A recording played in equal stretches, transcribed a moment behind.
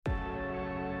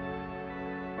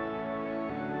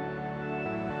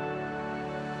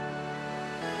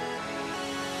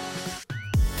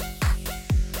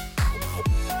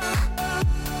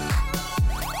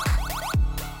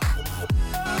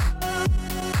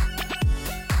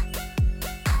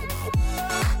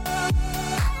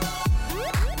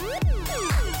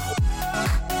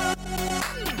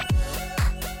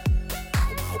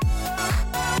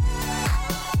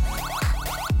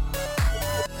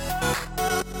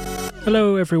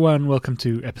Hello everyone, welcome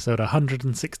to episode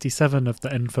 167 of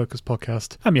the End Focus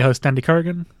podcast. I'm your host Andy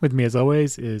Corrigan. With me as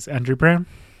always is Andrew Brown.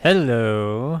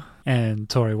 Hello. And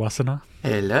Tori Wassenaar.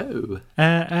 Hello.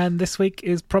 And this week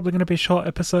is probably going to be a short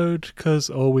episode because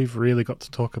all we've really got to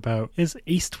talk about is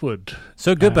Eastward.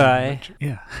 So goodbye.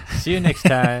 Yeah. See you next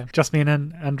time. Just me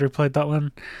and Andrew played that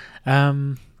one.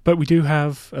 But we do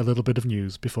have a little bit of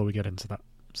news before we get into that.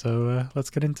 So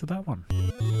let's get into that one.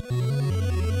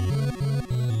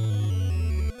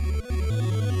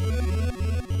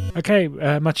 Okay,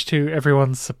 much to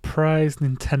everyone's surprise,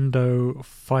 Nintendo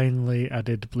finally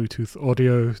added Bluetooth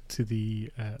audio to the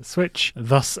Switch,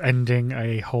 thus ending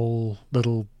a whole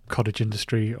little cottage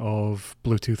industry of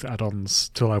Bluetooth add-ons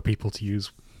to allow people to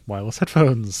use wireless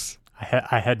headphones.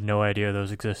 I had no idea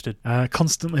those existed.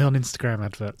 Constantly on Instagram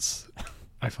adverts,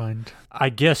 I find. I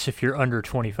guess if you're under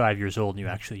 25 years old and you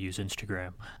actually use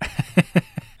Instagram.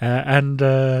 And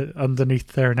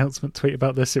underneath their announcement tweet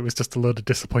about this, it was just a load of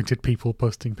disappointed people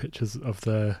posting pictures of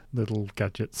their little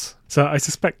gadgets. So I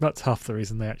suspect that's half the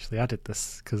reason they actually added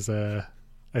this, because I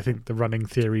think the running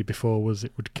theory before was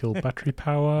it would kill battery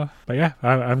power. But yeah,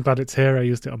 I'm glad it's here. I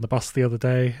used it on the bus the other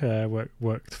day.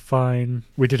 Worked fine.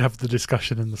 We did have the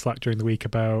discussion in the Slack during the week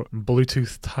about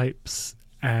Bluetooth types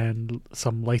and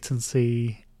some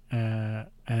latency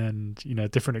and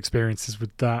different experiences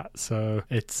with that. So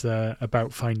it's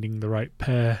about finding the right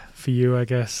pair for you, I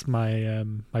guess. My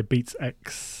Beats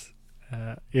X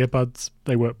earbuds,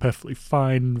 they work perfectly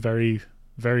fine, very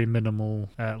very minimal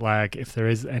lag if there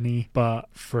is any. But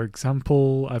for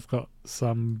example, I've got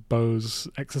some Bose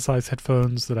exercise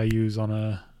headphones that I use on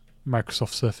a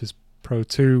Microsoft Surface Pro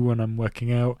 2 when I'm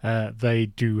working out. They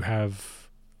do have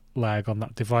lag on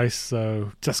that device,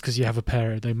 so just because you have a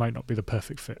pair, they might not be the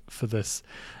perfect fit for this.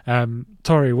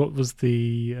 Tori, what was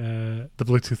the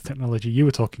Bluetooth technology you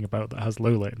were talking about that has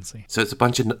low latency? So it's a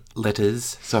bunch of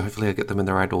letters, so hopefully I get them in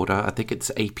the right order. I think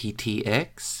it's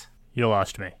aptX. You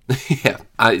lost me. Yeah.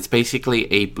 It's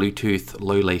basically a Bluetooth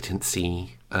low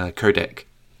latency codec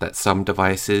that some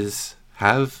devices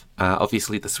have.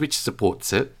 Obviously the Switch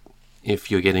supports it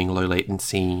if you're getting low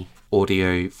latency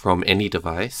audio from any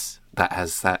device that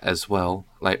has that as well.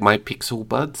 Like my Pixel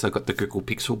Buds, I got the Google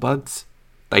Pixel Buds.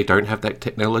 They don't have that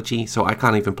technology, so I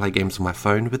can't even play games on my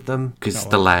phone with them because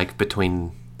the lag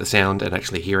between the sound and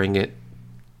actually hearing it,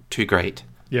 too great.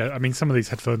 Yeah, I mean, some of these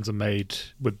headphones are made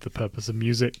with the purpose of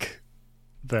music.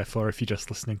 Therefore, if you're just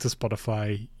listening to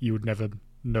Spotify, you would never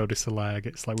notice a lag.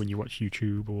 It's like when you watch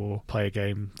YouTube or play a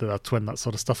game, that's when that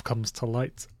sort of stuff comes to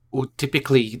light. Well,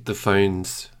 typically the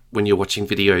phones, when you're watching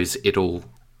videos, it'll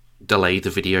delay the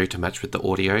video to match with the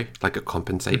audio, like it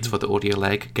compensates for the audio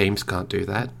lag. Games can't do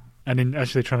that. And in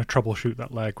actually trying to troubleshoot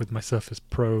that lag with my Surface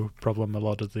Pro problem, a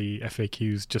lot of the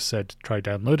FAQs just said try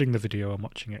downloading the video and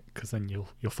watching it, because then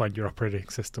you'll find your operating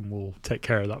system will take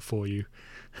care of that for you.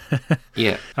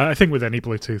 Yeah. I think with any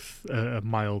Bluetooth, a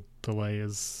mild delay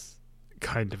is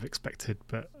kind of expected,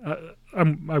 but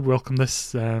I welcome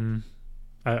this.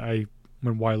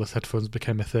 When wireless headphones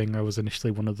became a thing, I was initially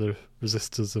one of the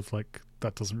resistors of like,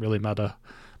 that doesn't really matter,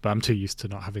 but I'm too used to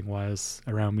not having wires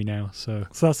around me now. So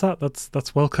that's that.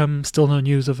 That's welcome. Still no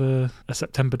news of a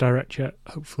September Direct yet.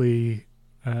 Hopefully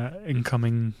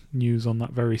incoming news on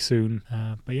that very soon.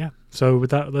 But yeah, so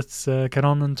with that, let's get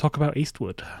on and talk about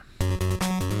Eastward.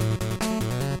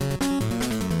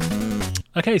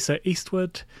 Okay, so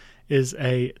Eastward is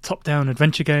a top-down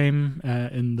adventure game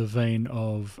in the vein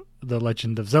of The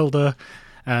Legend of Zelda.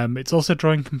 It's also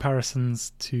drawing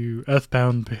comparisons to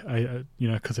Earthbound,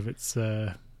 because of its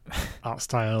art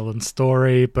style and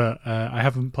story, but I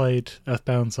haven't played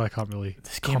Earthbound, so I can't really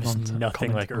This game is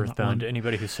nothing like Earthbound.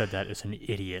 Anybody who said that is an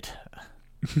idiot.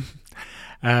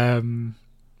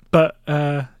 But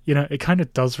it kind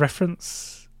of does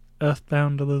reference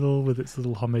Earthbound a little with its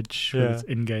little homage with its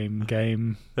in-game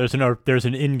game. There's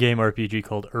an in-game RPG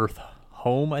called Earth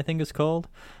Home, I think it's called.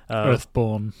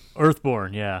 Earthborn.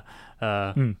 Earthborn, yeah.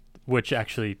 Which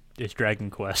actually is Dragon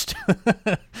Quest.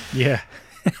 Yeah.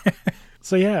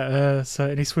 So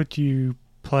in Eastward you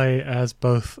play as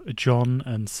both John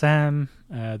and Sam.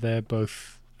 They're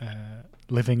both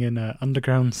living in an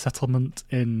underground settlement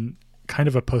in kind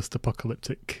of a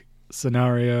post-apocalyptic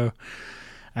scenario.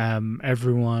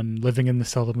 Everyone living in the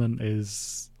settlement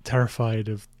is terrified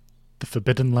of the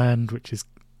Forbidden Land, which is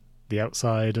the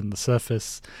outside and the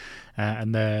surface,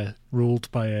 and they're ruled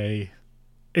by a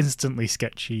instantly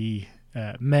sketchy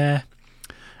mayor.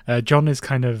 John is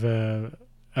kind of a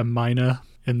miner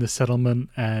in the settlement,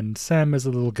 and Sam is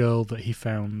a little girl that he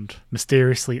found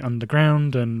mysteriously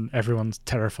underground, and everyone's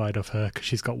terrified of her because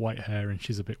she's got white hair and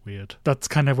she's a bit weird. That's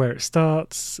kind of where it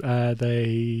starts.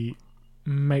 They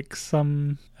make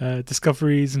some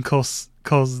discoveries and cause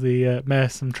the mayor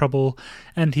some trouble,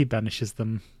 and he banishes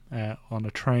them on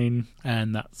a train,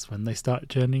 and that's when they start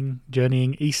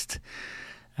journeying east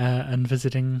and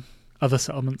visiting other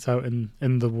settlements out in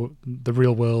the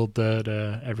real world that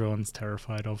everyone's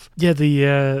terrified of. Yeah,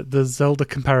 the Zelda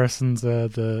comparisons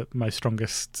are my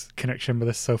strongest connection with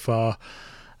this so far.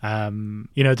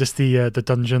 Just the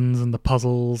dungeons and the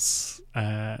puzzles.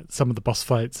 Some of the boss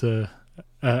fights are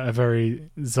very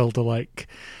Zelda-like.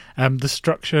 The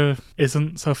structure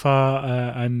isn't so far.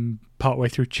 I'm partway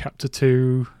through Chapter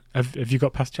 2. Have you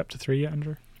got past Chapter 3 yet,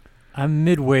 Andrew? I'm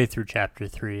midway through Chapter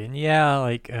 3, and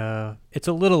it's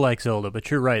a little like Zelda,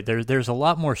 but you're right. There's a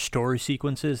lot more story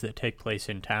sequences that take place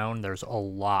in town. There's a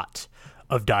lot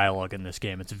of dialogue in this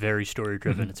game. It's very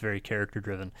story-driven. It's very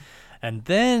character-driven. And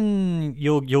then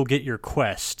you'll get your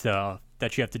quest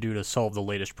that you have to do to solve the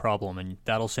latest problem, and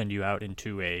that'll send you out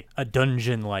into a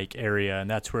dungeon-like area, and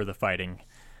that's where the fighting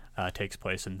takes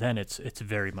place, and then it's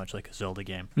very much like a Zelda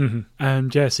game.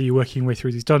 And so you're working your way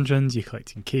through these dungeons, you're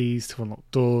collecting keys to unlock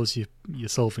doors, you're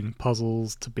solving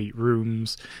puzzles to beat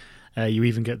rooms, you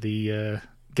even get the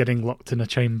getting locked in a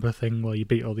chamber thing while you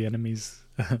beat all the enemies.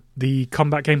 The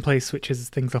combat gameplay switches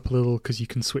things up a little because you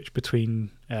can switch between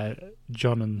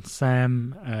John and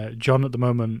Sam. John at the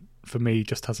moment, for me,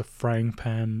 just has a frying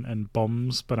pan and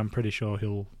bombs, but I'm pretty sure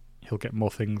he'll get more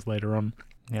things later on.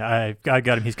 Yeah, I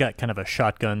got him. He's got kind of a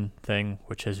shotgun thing,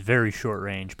 which has very short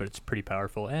range, but it's pretty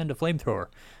powerful, and a flamethrower,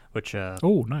 which nice.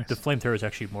 The flamethrower is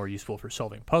actually more useful for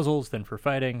solving puzzles than for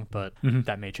fighting, but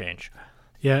that may change.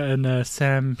 Yeah, and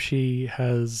Sam, she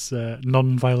has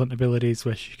non-violent abilities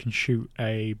where she can shoot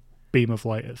a beam of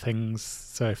light at things.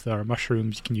 So if there are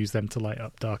mushrooms, you can use them to light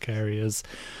up dark areas,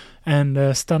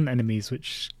 and stun enemies,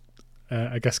 which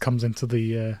I guess comes into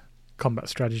the combat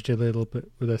strategy a little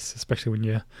bit with this, especially when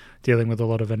you're dealing with a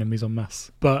lot of enemies en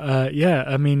masse. But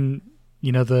I mean,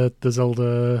 the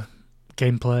Zelda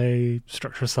gameplay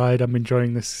structure aside, I'm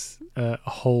enjoying this a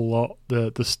whole lot.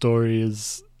 The story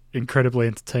is incredibly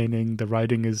entertaining. The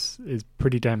writing is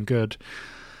pretty damn good.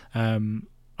 A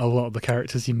lot of the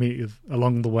characters you meet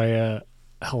along the way are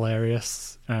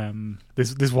hilarious.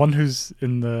 There's one who's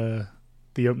in the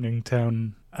opening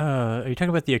town. Are you talking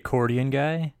about the accordion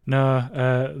guy? No,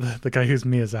 the guy who's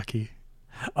Miyazaki.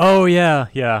 Oh, yeah.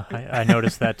 I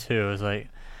noticed that too. It was like,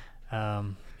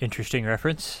 interesting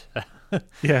reference.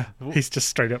 Yeah, he's just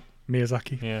straight up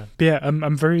Miyazaki. Yeah. But yeah,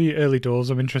 I'm very early doors.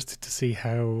 I'm interested to see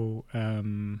how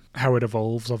it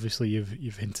evolves. Obviously,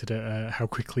 you've hinted at how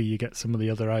quickly you get some of the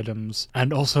other items,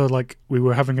 and also like we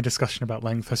were having a discussion about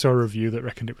length. I saw a review that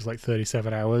reckoned it was like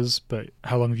 37 hours. But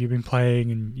how long have you been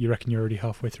playing? And you reckon you're already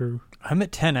halfway through? I'm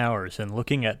at 10 hours, and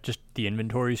looking at just the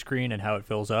inventory screen and how it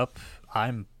fills up,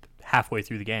 I'm halfway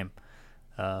through the game.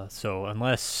 So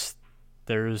unless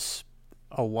there's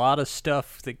a lot of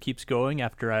stuff that keeps going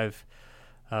after I've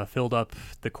filled up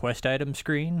the quest item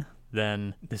screen,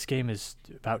 then this game is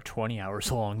about 20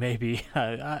 hours long, maybe.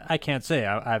 I can't say.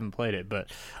 I haven't played it,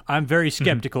 but I'm very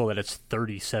skeptical that it's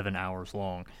 37 hours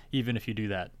long, even if you do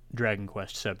that Dragon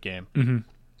Quest sub-game.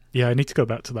 Yeah, I need to go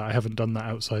back to that. I haven't done that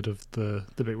outside of the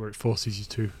bit where it forces you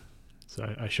to,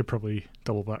 so I should probably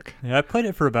double back. Yeah, I played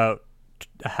it for about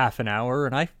a half an hour,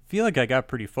 and I feel like I got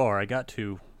pretty far. I got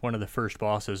to one of the first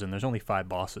bosses, and there's only 5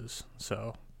 bosses,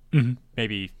 so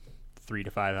maybe 3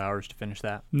 to 5 hours to finish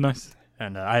that. Nice.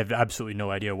 And I have absolutely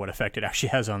no idea what effect it actually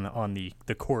has on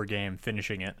the core game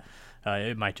finishing it.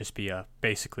 It might just be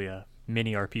basically a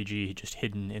mini RPG just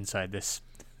hidden inside this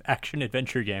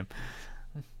action-adventure game.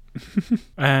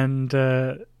 And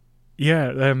the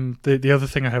other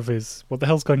thing I have is, what the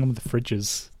hell's going on with the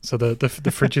fridges? So the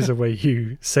fridges are where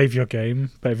you save your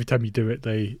game, but every time you do it,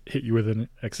 they hit you with an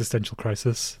existential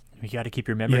crisis. You got to keep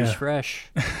your memories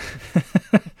fresh.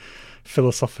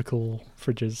 Philosophical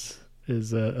fridges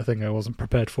is a thing I wasn't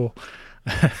prepared for.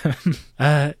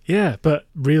 But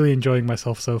really enjoying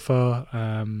myself so far.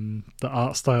 The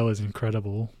art style is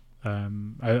incredible.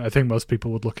 I think most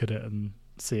people would look at it and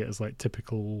see it as like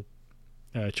typical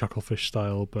Chucklefish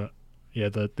style, but yeah,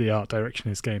 the art direction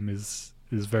in this game is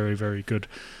very, very good,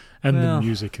 and the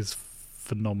music is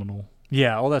phenomenal.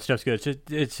 Yeah, all that stuff's good.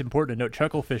 It's important to note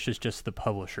Chucklefish is just the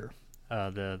publisher. I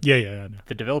know.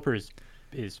 The developer is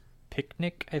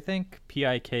Picnic, I think.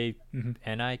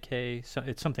 P-I-K-N-I-K. So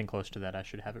it's something close to that. I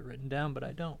should have it written down, but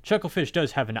I don't. Chucklefish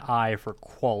does have an eye for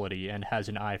quality and has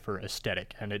an eye for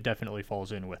aesthetic, and it definitely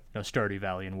falls in with Stardew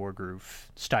Valley and Wargroove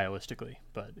stylistically.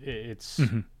 But it's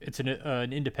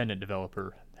an independent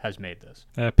developer has made this.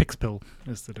 Pixpill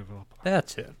is the developer.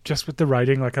 That's it. Just with the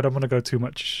writing, like I don't want to go too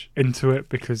much into it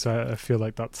because I feel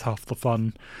like that's half the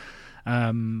fun.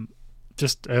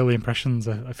 just early impressions,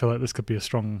 I feel like this could be a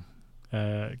strong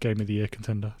Game of the Year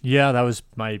contender. Yeah, that was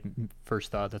my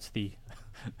first thought. That's the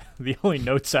only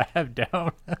notes I have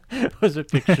down was a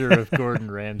picture of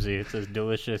Gordon Ramsay. It says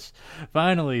delicious.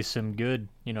 Finally, some good,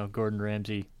 Gordon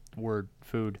Ramsay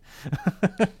food.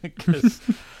 Because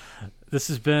this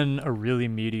has been a really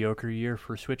mediocre year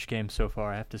for Switch games so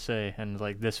far, I have to say. And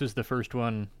this was the first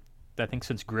one, I think,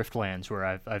 since Griftlands where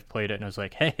I've played it, and I was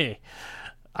like, hey,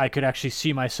 I could actually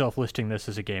see myself listing this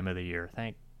as a Game of the Year.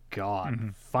 Thank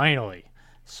God. Finally,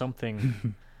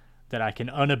 something that I can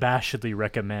unabashedly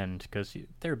recommend, because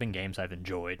there have been games I've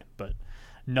enjoyed, but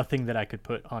nothing that I could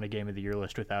put on a Game of the Year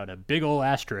list without a big ol'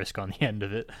 asterisk on the end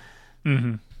of it.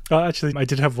 Mm-hmm. Actually, I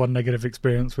did have one negative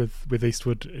experience with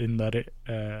Eastwood in that it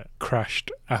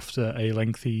crashed after a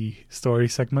lengthy story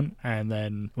segment, and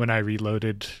then when I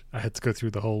reloaded, I had to go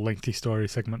through the whole lengthy story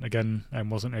segment again and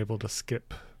wasn't able to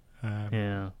skip.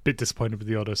 Bit disappointed with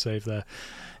the autosave there.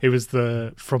 It was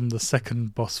from the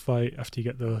second boss fight after you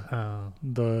get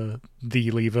the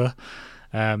lever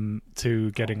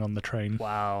to getting on the train.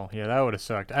 Wow, yeah, that would have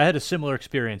sucked. I had a similar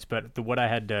experience, but what I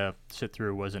had to sit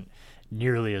through wasn't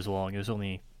nearly as long. It was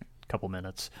only a couple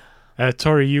minutes.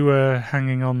 Tori, you were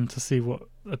hanging on to see what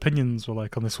opinions were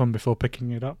like on this one before picking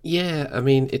it up. Yeah, I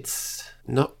mean, it's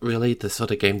not really the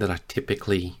sort of game that I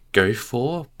typically go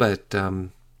for, but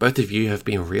both of you have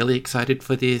been really excited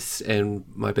for this, and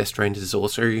my best friend has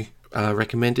also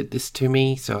recommended this to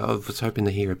me, so I was hoping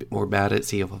to hear a bit more about it,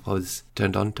 see if I was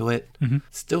turned on to it. Mm-hmm.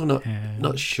 Still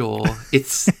not sure.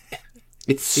 It's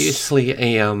seriously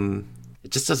it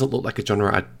just doesn't look like a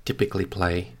genre I typically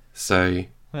play. So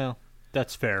well,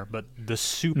 that's fair, but the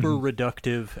super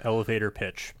reductive elevator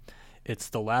pitch. It's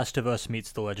The Last of Us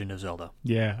meets The Legend of Zelda.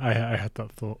 Yeah, I had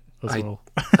that thought as well.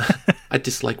 I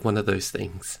dislike one of those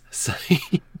things, so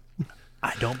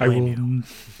I don't blame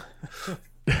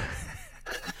you.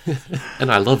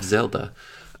 And I love Zelda.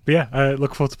 But yeah, I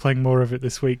look forward to playing more of it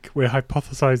this week. We're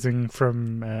hypothesizing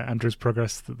from Andrew's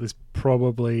progress that there's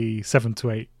probably 7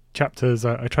 to 8 chapters.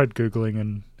 I tried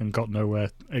Googling and got nowhere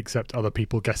except other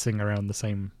people guessing around the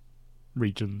same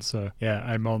region. So yeah,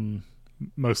 I'm on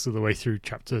most of the way through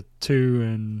chapter 2,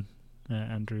 and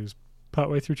Andrew's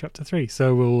partway through chapter 3.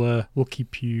 So we'll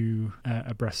keep you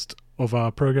abreast of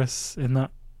our progress in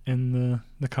that in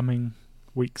the coming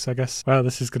weeks, I guess. Wow,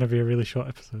 this is going to be a really short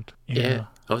episode. Yeah,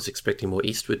 I was expecting more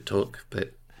Eastwood talk,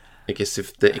 but I guess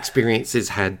if the experience is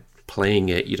had playing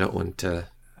it, you don't want to.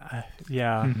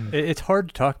 It's hard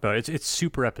to talk about. It's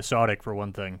super episodic for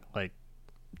one thing. Like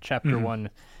chapter 1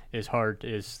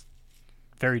 is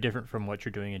very different from what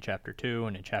you're doing in chapter 2,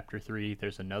 and in chapter 3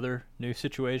 there's another new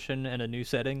situation and a new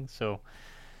setting. So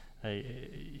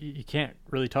you can't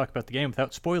really talk about the game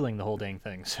without spoiling the whole dang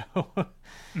thing. So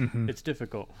it's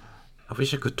difficult. I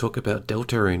wish I could talk about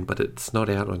Deltarune, but it's not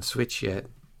out on Switch yet.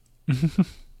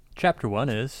 Chapter 1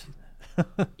 is.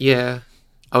 Yeah.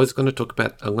 I'm going to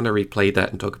replay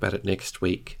that and talk about it next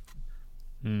week.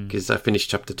 Because I finished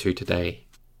chapter 2 today.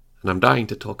 And I'm dying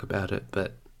to talk about it,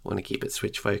 but I want to keep it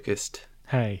Switch focused.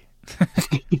 Hey.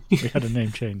 We had a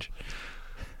name change.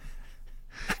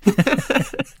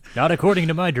 Not according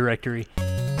to my directory.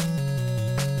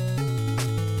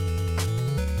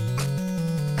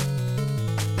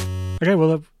 Okay,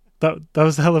 well that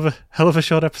was a hell of a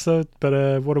short episode.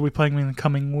 But what are we playing in the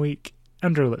coming week?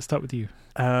 Andrew, let's start with you.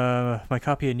 My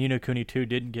copy of Ni no Kuni 2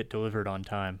 didn't get delivered on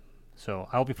time, so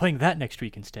I'll be playing that next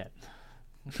week instead.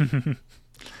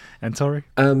 And Tori?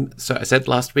 So I said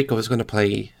last week I was going to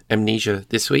play Amnesia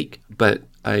this week, but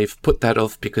I've put that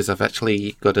off because I've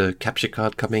actually got a capture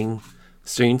card coming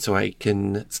soon, so I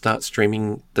can start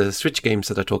streaming the Switch games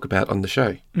that I talk about on the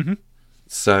show. Mm-hmm.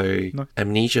 So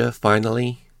Amnesia,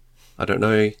 finally. I don't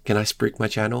know, can I spruik my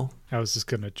channel? I was just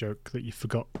going to joke that you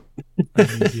forgot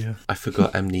Amnesia. I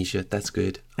forgot Amnesia. That's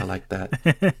good. I like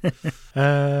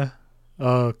that.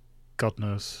 Oh, God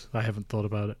knows. I haven't thought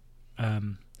about it.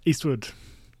 Eastwood.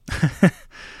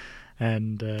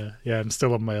 And I'm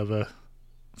still on my other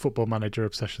Football Manager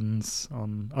obsessions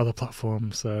on other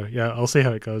platforms. So yeah, I'll see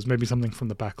how it goes. Maybe something from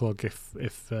the backlog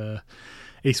if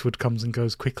Eastwood comes and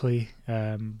goes quickly.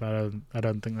 But I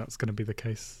don't think that's going to be the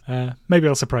case. Maybe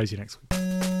I'll surprise you next week.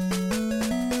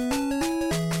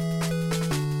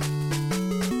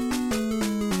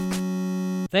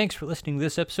 Thanks for listening to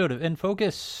this episode of In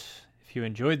Focus. If you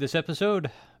enjoyed this episode,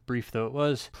 brief though it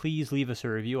was, please leave us a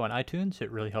review on iTunes.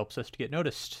 It really helps us to get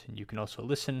noticed. And you can also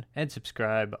listen and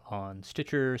subscribe on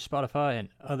Stitcher, Spotify, and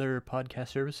other podcast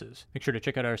services. Make sure to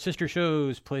check out our sister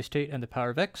shows, PlayState and the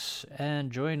Power of X,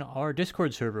 and join our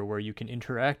Discord server where you can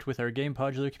interact with our Game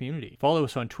Podular community. Follow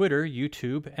us on Twitter,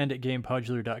 YouTube, and at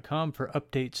GamePodular.com for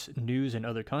updates, news, and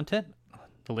other content.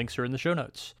 The links are in the show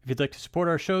notes. If you'd like to support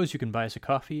our shows, you can buy us a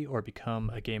coffee or become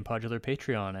a Game Podular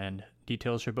Patreon, and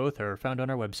details for both are found on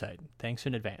our website. Thanks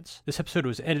in advance. This episode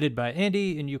was edited by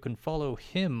Andy, and you can follow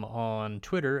him on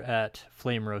Twitter at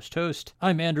FlameRoastToast.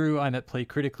 I'm Andrew. I'm at Play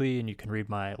Critically, and you can read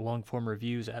my long-form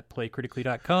reviews at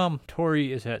playcritically.com.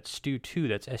 Tori is at Stew2,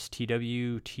 that's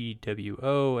STWTWO,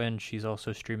 and she's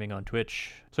also streaming on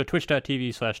Twitch. So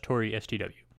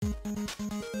twitch.tv/ToriSTW.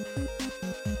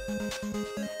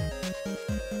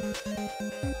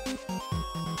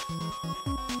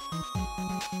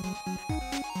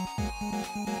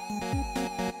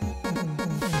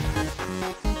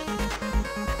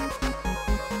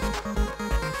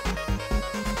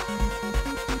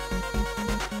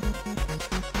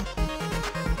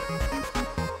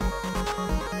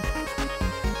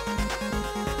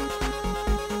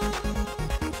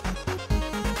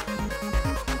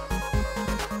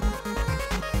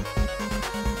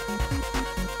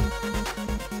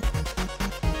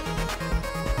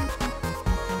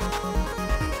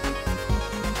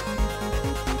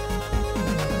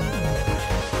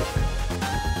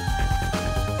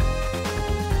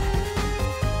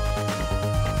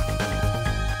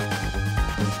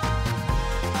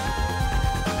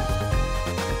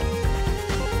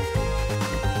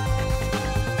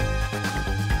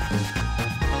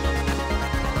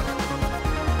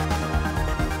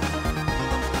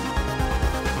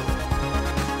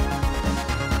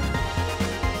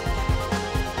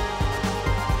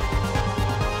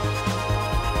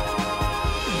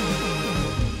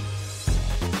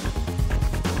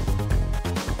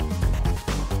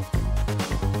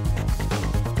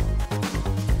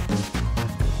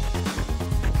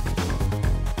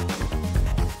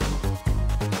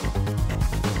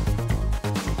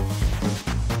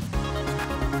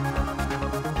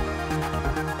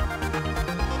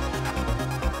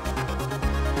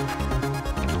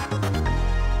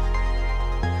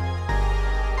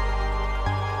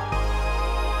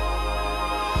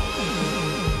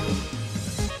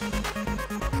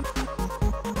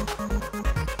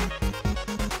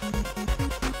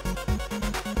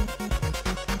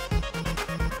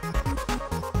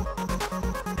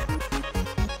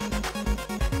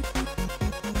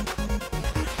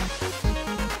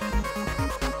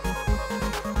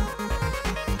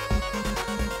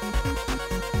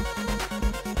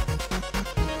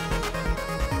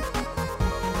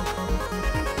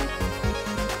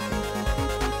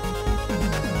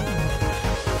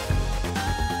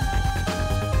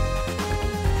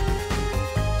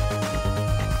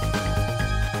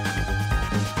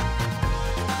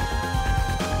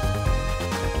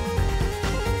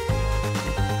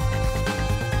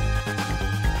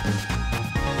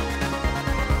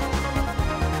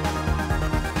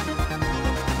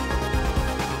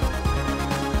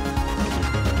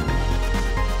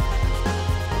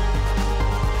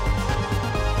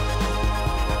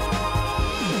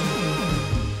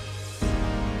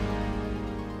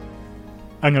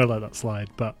 I'm going to let that slide,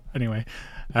 but anyway.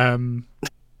 Well,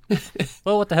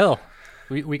 what the hell?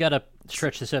 We got to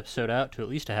stretch this episode out to at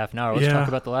least a half an hour. Let's talk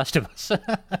about The Last of Us.